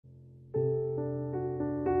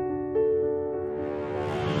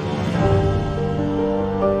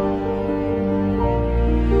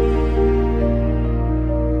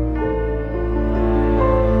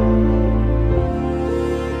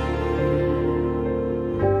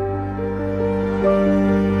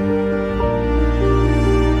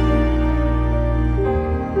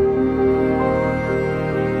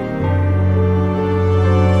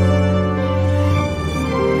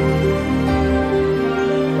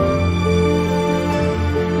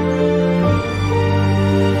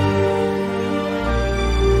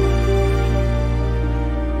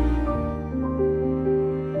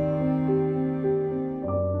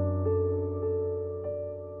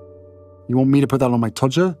want me to put that on my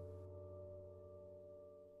Tudor?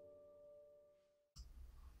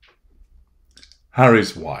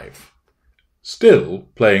 Harry's wife, still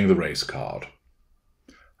playing the race card.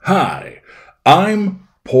 Hi, I'm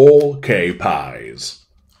Paul K. Pies.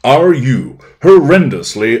 Are you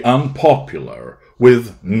horrendously unpopular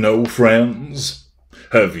with no friends?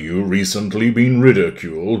 Have you recently been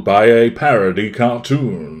ridiculed by a parody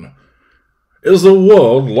cartoon? Is the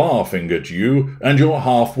world laughing at you and your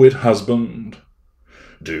half-wit husband?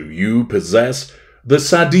 Do you possess the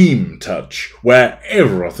Sadim touch, where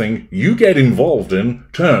everything you get involved in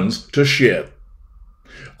turns to shit?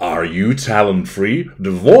 Are you talent-free,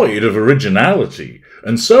 devoid of originality,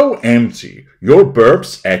 and so empty your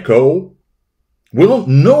burps echo? Will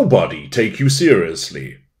nobody take you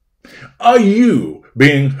seriously? Are you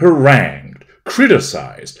being harangued,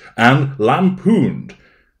 criticized, and lampooned,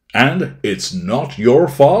 and it's not your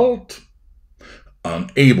fault?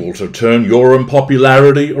 Unable to turn your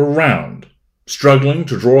unpopularity around, struggling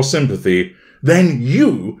to draw sympathy, then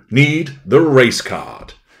you need the race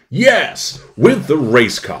card. Yes, with the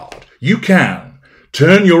race card, you can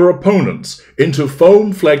turn your opponents into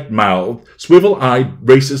foam-flecked mouthed, swivel-eyed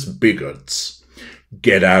racist bigots.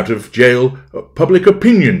 Get out of jail, public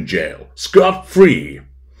opinion jail, scot-free.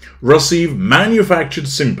 Receive manufactured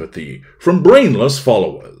sympathy from brainless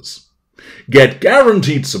followers. Get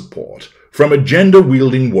guaranteed support from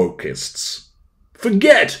agenda-wielding wokeists.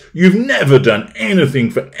 Forget you've never done anything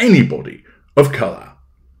for anybody of colour.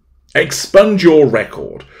 Expunge your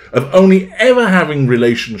record of only ever having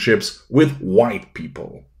relationships with white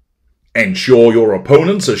people. Ensure your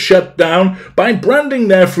opponents are shut down by branding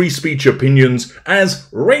their free speech opinions as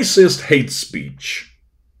racist hate speech.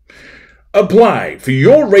 Apply for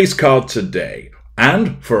your race card today,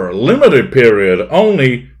 and for a limited period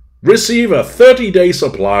only, receive a 30-day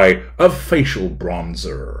supply of facial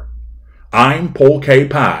bronzer. I'm Paul K.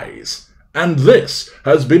 Pies, and this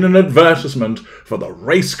has been an advertisement for the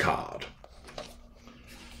race card.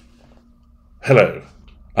 Hello,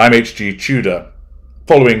 I'm H.G. Tudor.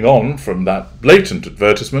 Following on from that blatant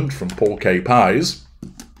advertisement from Paul K. Pies,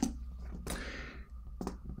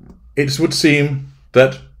 it would seem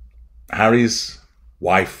that Harry's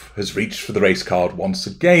wife has reached for the race card once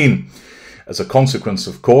again, as a consequence,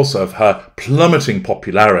 of course, of her plummeting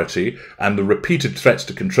popularity and the repeated threats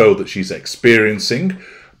to control that she's experiencing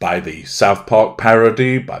by the South Park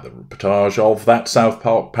parody, by the reportage of that South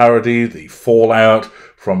Park parody, the fallout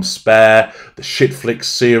from Spare, the Shitflix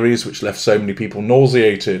series, which left so many people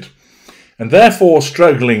nauseated, and therefore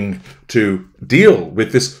struggling to deal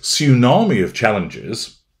with this tsunami of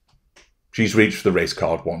challenges. She's reached the race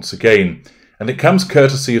card once again, and it comes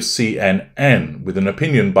courtesy of CNN with an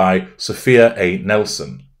opinion by Sophia A.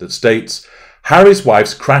 Nelson that states, Harry's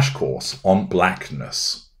wife's crash course on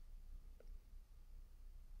blackness.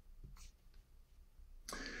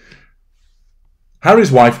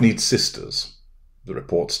 Harry's wife needs sisters, the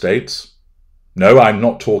report states. No, I'm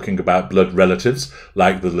not talking about blood relatives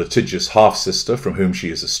like the litigious half-sister from whom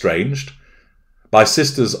she is estranged. By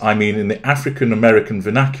sisters, I mean in the African-American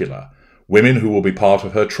vernacular, women who will be part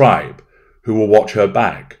of her tribe, who will watch her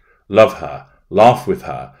back, love her, laugh with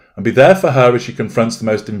her, and be there for her as she confronts the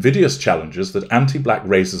most invidious challenges that anti-black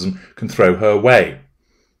racism can throw her way.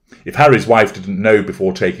 If Harry's wife didn't know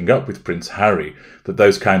before taking up with Prince Harry that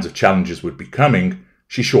those kinds of challenges would be coming,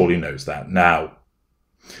 she surely knows that now.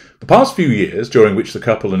 The past few years, during which the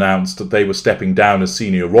couple announced that they were stepping down as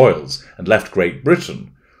senior royals and left Great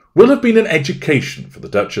Britain, will have been an education for the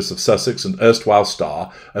Duchess of Sussex and erstwhile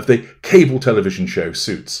star of the cable television show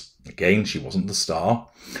Suits. Again, she wasn't the star.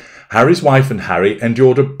 Harry's wife and Harry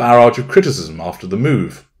endured a barrage of criticism after the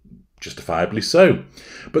move. Justifiably so.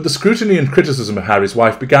 But the scrutiny and criticism of Harry's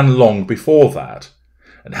wife began long before that,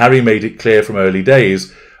 and Harry made it clear from early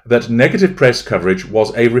days that negative press coverage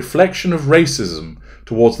was a reflection of racism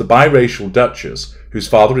towards the biracial Duchess, whose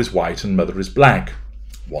father is white and mother is black.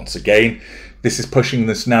 Once again, this is pushing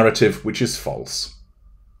this narrative which is false.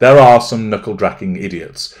 There are some knuckle-dracking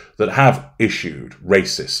idiots that have issued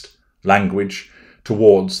racist language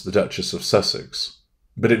towards the Duchess of Sussex,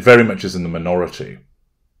 but it very much is in the minority.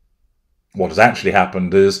 What has actually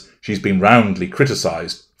happened is she's been roundly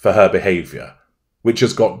criticised for her behaviour, which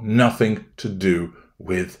has got nothing to do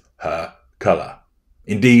with her colour.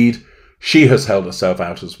 Indeed, she has held herself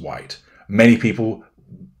out as white. Many people,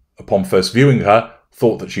 upon first viewing her,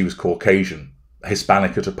 thought that she was Caucasian,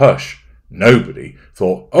 Hispanic at a push. Nobody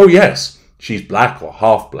thought, oh yes, she's black or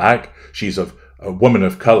half black, she's a woman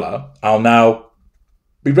of colour, I'll now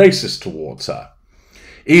be racist towards her.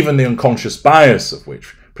 Even the unconscious bias of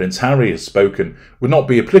which Prince Harry has spoken would not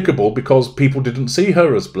be applicable because people didn't see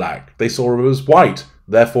her as black. They saw her as white.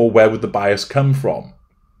 Therefore, where would the bias come from?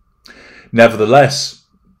 Nevertheless,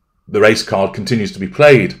 the race card continues to be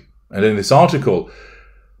played. And in this article,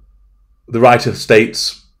 the writer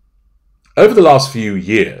states, over the last few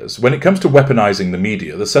years, when it comes to weaponising the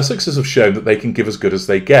media, the Sussexes have shown that they can give as good as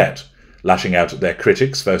they get, lashing out at their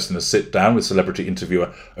critics, first in a sit-down with celebrity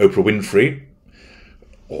interviewer Oprah Winfrey,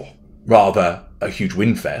 or rather a huge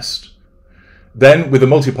winfest, then with a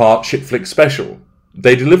multi-part shit flick special.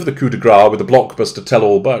 They deliver the coup de grace with a blockbuster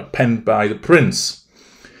tell-all book penned by the Prince.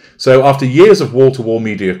 So after years of wall-to-wall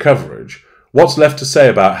media coverage, what's left to say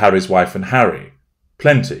about Harry's wife and Harry?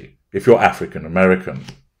 Plenty, if you're African American.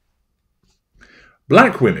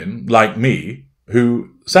 Black women, like me,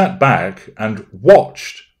 who sat back and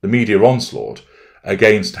watched the media onslaught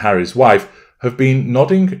against Harry's wife, have been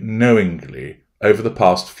nodding knowingly over the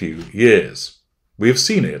past few years. We have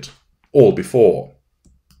seen it all before.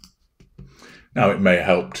 Now, it may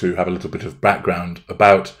help to have a little bit of background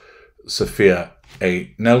about Sophia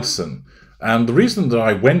A. Nelson. And the reason that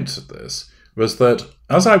I went to this was that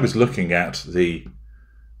as I was looking at the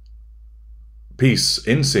piece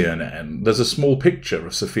in CNN, there's a small picture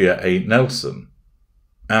of Sophia A. Nelson.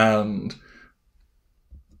 And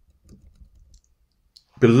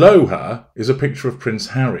below her is a picture of Prince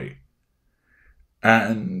Harry.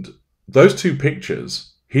 And those two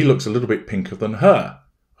pictures, he looks a little bit pinker than her.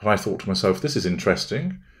 And I thought to myself, this is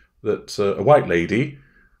interesting, that a white lady,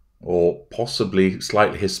 or possibly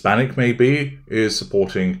slightly Hispanic maybe, is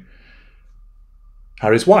supporting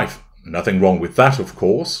Harry's wife. Nothing wrong with that, of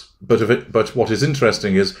course, but what is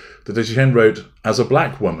interesting is that she then wrote, as a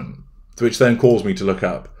black woman, which then caused me to look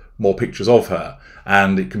up more pictures of her.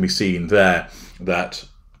 And it can be seen there that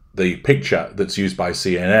the picture that's used by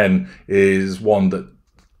CNN is one that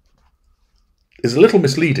is a little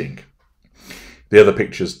misleading. The other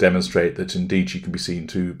pictures demonstrate that indeed she can be seen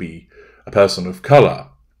to be a person of colour.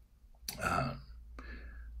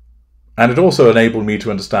 And it also enabled me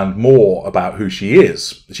to understand more about who she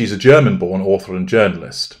is. She's a German-born author and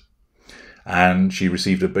journalist. And she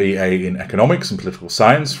received a BA in economics and political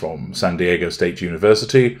science from San Diego State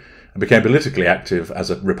University and became politically active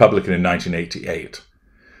as a Republican in 1988.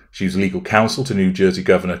 She was legal counsel to New Jersey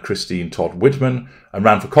Governor Christine Todd Whitman and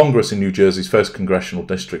ran for Congress in New Jersey's 1st Congressional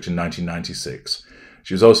District in 1996.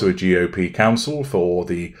 She was also a GOP counsel for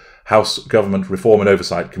the House Government Reform and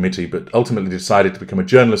Oversight Committee, but ultimately decided to become a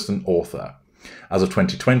journalist and author. As of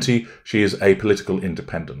 2020, she is a political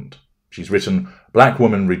independent. She's written Black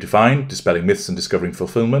Woman Redefined, Dispelling Myths and Discovering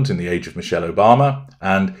Fulfillment in the Age of Michelle Obama,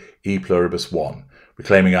 and E Pluribus One,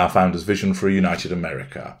 Reclaiming Our Founders' Vision for a United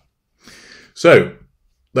America. So,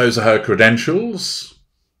 those are her credentials.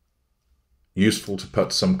 Useful to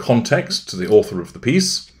put some context to the author of the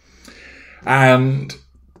piece. And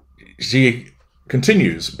she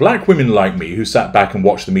continues, black women like me who sat back and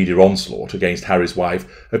watched the media onslaught against Harry's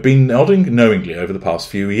wife have been nodding knowingly over the past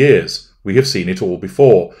few years. We have seen it all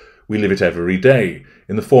before. We live it every day,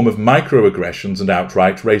 in the form of microaggressions and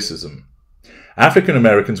outright racism. African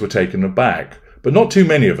Americans were taken aback, but not too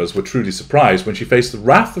many of us were truly surprised when she faced the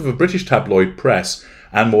wrath of a British tabloid press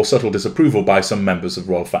and more subtle disapproval by some members of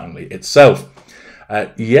the royal family itself.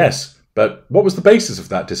 Yes, but what was the basis of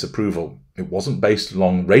that disapproval? It wasn't based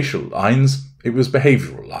along racial lines, it was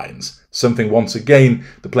behavioural lines, something once again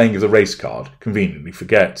the playing of the race card conveniently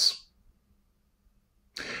forgets.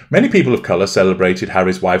 Many people of colour celebrated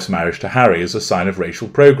Harry's wife's marriage to Harry as a sign of racial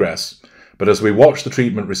progress, but as we watched the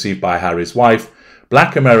treatment received by Harry's wife,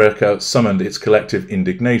 Black America summoned its collective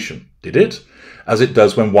indignation. Did it? As it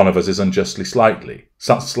does when one of us is unjustly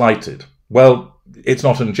slighted. Well, it's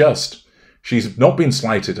not unjust. She's not been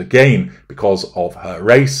slighted again because of her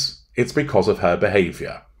race, it's because of her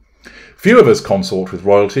behaviour. Few of us consort with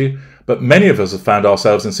royalty, but many of us have found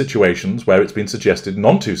ourselves in situations where it's been suggested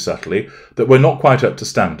none too subtly that we're not quite up to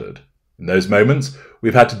standard. In those moments,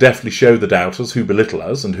 we've had to deftly show the doubters who belittle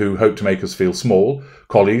us and who hope to make us feel small,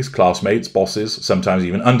 colleagues, classmates, bosses, sometimes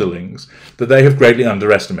even underlings, that they have greatly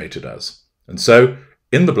underestimated us. And so,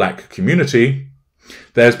 in the black community,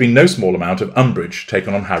 there has been no small amount of umbrage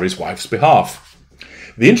taken on Harry's wife's behalf.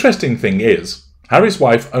 The interesting thing is, Harry's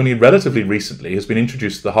wife only relatively recently has been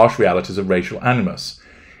introduced to the harsh realities of racial animus.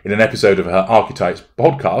 In an episode of her Archetypes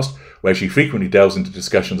podcast, where she frequently delves into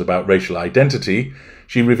discussions about racial identity,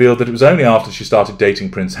 she revealed that it was only after she started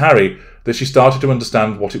dating Prince Harry that she started to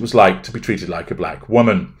understand what it was like to be treated like a black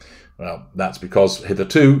woman. Well, that's because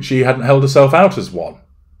hitherto she hadn't held herself out as one.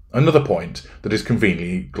 Another point that is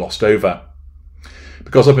conveniently glossed over.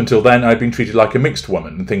 Because up until then I'd been treated like a mixed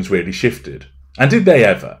woman and things really shifted. And did they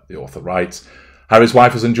ever, the author writes. Harry's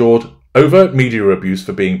wife has endured overt media abuse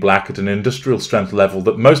for being black at an industrial strength level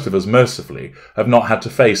that most of us mercifully have not had to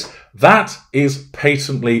face. That is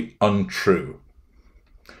patently untrue.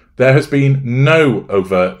 There has been no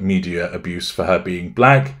overt media abuse for her being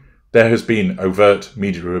black. There has been overt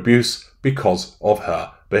media abuse because of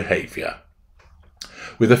her behaviour.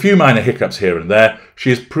 With a few minor hiccups here and there, she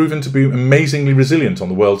has proven to be amazingly resilient on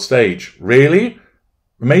the world stage. Really?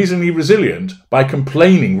 Amazingly resilient by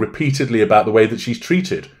complaining repeatedly about the way that she's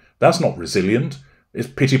treated. That's not resilient. It's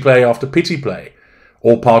pity play after pity play,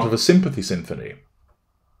 all part of a sympathy symphony.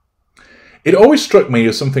 It always struck me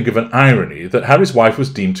as something of an irony that Harry's wife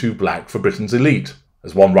was deemed too black for Britain's elite.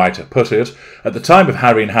 As one writer put it, at the time of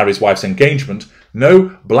Harry and Harry's wife's engagement,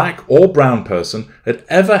 no black or brown person had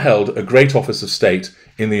ever held a great office of state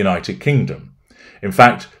in the United Kingdom. In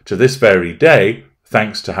fact, to this very day,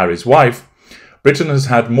 thanks to Harry's wife, Britain has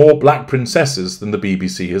had more black princesses than the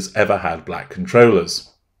BBC has ever had black controllers.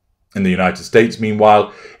 In the United States,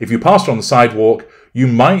 meanwhile, if you passed her on the sidewalk, you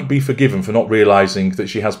might be forgiven for not realising that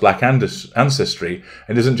she has black ancestry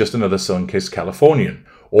and isn't just another sun-kissed Californian,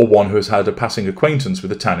 or one who has had a passing acquaintance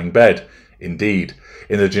with a tanning bed. Indeed,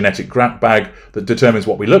 in the genetic grab bag that determines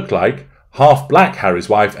what we look like, half-black Harry's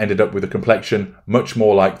wife ended up with a complexion much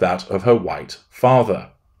more like that of her white father.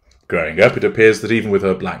 Growing up, it appears that even with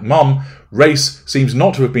her black mum, race seems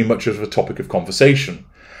not to have been much of a topic of conversation.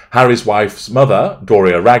 Harry's wife's mother,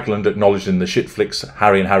 Doria Ragland, acknowledged in the Shitflix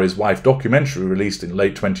Harry and Harry's Wife documentary released in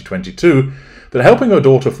late 2022 that helping her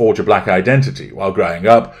daughter forge a black identity while growing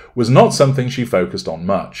up was not something she focused on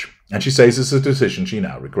much, and she says it's a decision she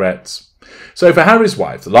now regrets. So for Harry's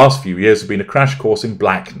wife, the last few years have been a crash course in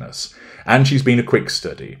blackness, and she's been a quick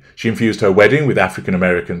study. She infused her wedding with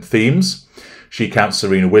African-American themes. She counts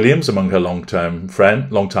Serena Williams among her long-time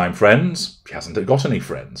friends. She hasn't got any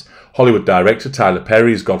friends. Hollywood director Tyler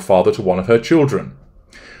Perry is godfather to one of her children.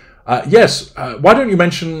 Why don't you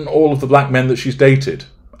mention all of the black men that she's dated?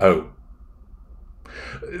 Oh.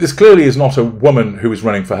 This clearly is not a woman who is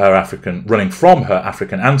running from her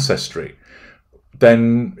African ancestry.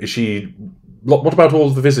 Then is she... What about all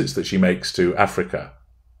of the visits that she makes to Africa?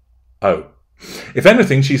 Oh. If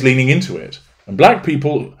anything, she's leaning into it. And black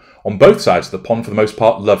people on both sides of the pond, for the most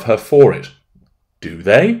part, love her for it. Do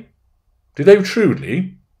they? Do they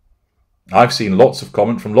truly? I've seen lots of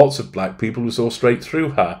comment from lots of black people who saw straight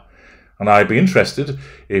through her. And I'd be interested,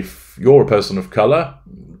 if you're a person of colour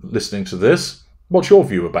listening to this, what's your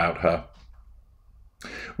view about her?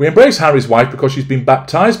 We embrace Harry's wife because she's been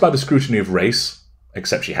baptised by the scrutiny of race,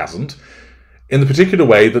 except she hasn't, in the particular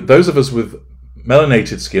way that those of us with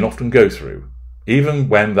melanated skin often go through, even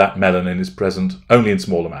when that melanin is present only in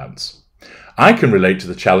small amounts. I can relate to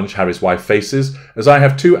the challenge Harry's wife faces, as I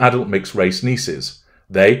have two adult mixed-race nieces.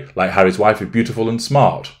 They, like Harry's wife, are beautiful and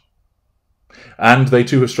smart. And they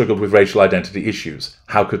too have struggled with racial identity issues.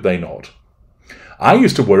 How could they not? I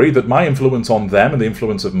used to worry that my influence on them and the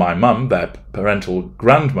influence of my mum, their paternal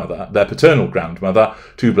grandmother,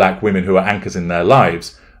 two black women who are anchors in their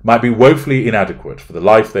lives, might be woefully inadequate for the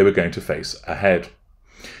life they were going to face ahead,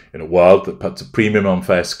 in a world that puts a premium on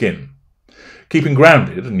fair skin. Keeping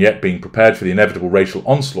grounded and yet being prepared for the inevitable racial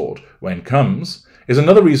onslaught when it comes is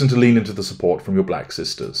another reason to lean into the support from your black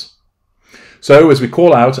sisters. So, as we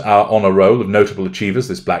call out our honour roll of notable achievers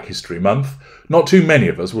this Black History Month, not too many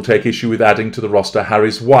of us will take issue with adding to the roster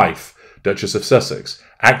Harry's wife, Duchess of Sussex,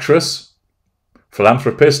 actress,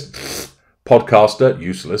 philanthropist, podcaster,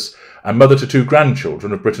 useless, and mother to two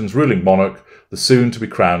grandchildren of Britain's ruling monarch, the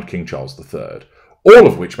soon-to-be-crowned King Charles III. All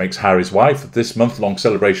of which makes Harry's wife, as this month-long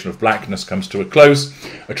celebration of blackness comes to a close,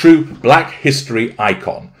 a true black history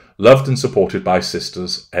icon, loved and supported by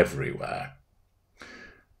sisters everywhere.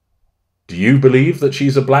 Do you believe that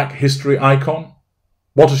she's a black history icon?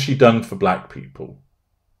 What has she done for black people?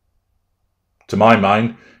 To my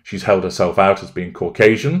mind, she's held herself out as being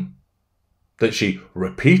Caucasian, that she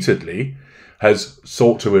repeatedly has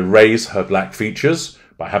sought to erase her black features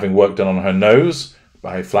by having work done on her nose,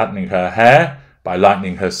 by flattening her hair, by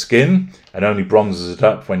lightening her skin, and only bronzes it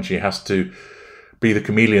up when she has to be the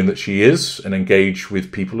chameleon that she is and engage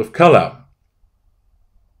with people of colour.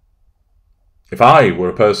 If I were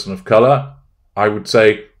a person of colour, I would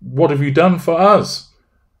say, what have you done for us?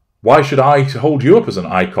 Why should I hold you up as an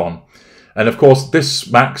icon? And of course, this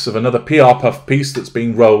smacks of another PR puff piece that's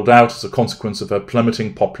being rolled out as a consequence of her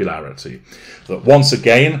plummeting popularity. That once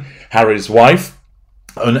again, Harry's wife,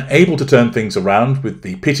 unable to turn things around with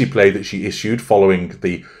the pity play that she issued following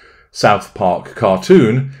the South Park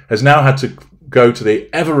cartoon, has now had to go to the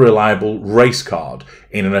ever-reliable race card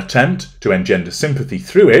in an attempt to engender sympathy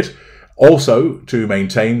through it, Also, to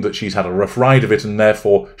maintain that she's had a rough ride of it and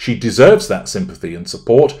therefore she deserves that sympathy and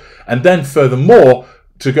support. And then furthermore,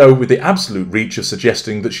 to go with the absolute reach of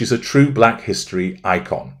suggesting that she's a true black history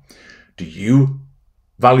icon. Do you,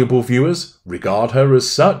 valuable viewers, regard her as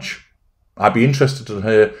such? I'd be interested to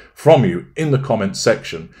hear from you in the comments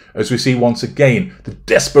section as we see once again the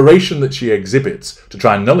desperation that she exhibits to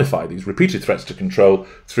try and nullify these repeated threats to control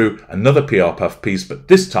through another PR puff piece, but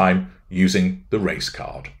this time using the race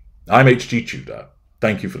card. I'm HG Tudor.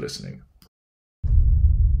 Thank you for listening.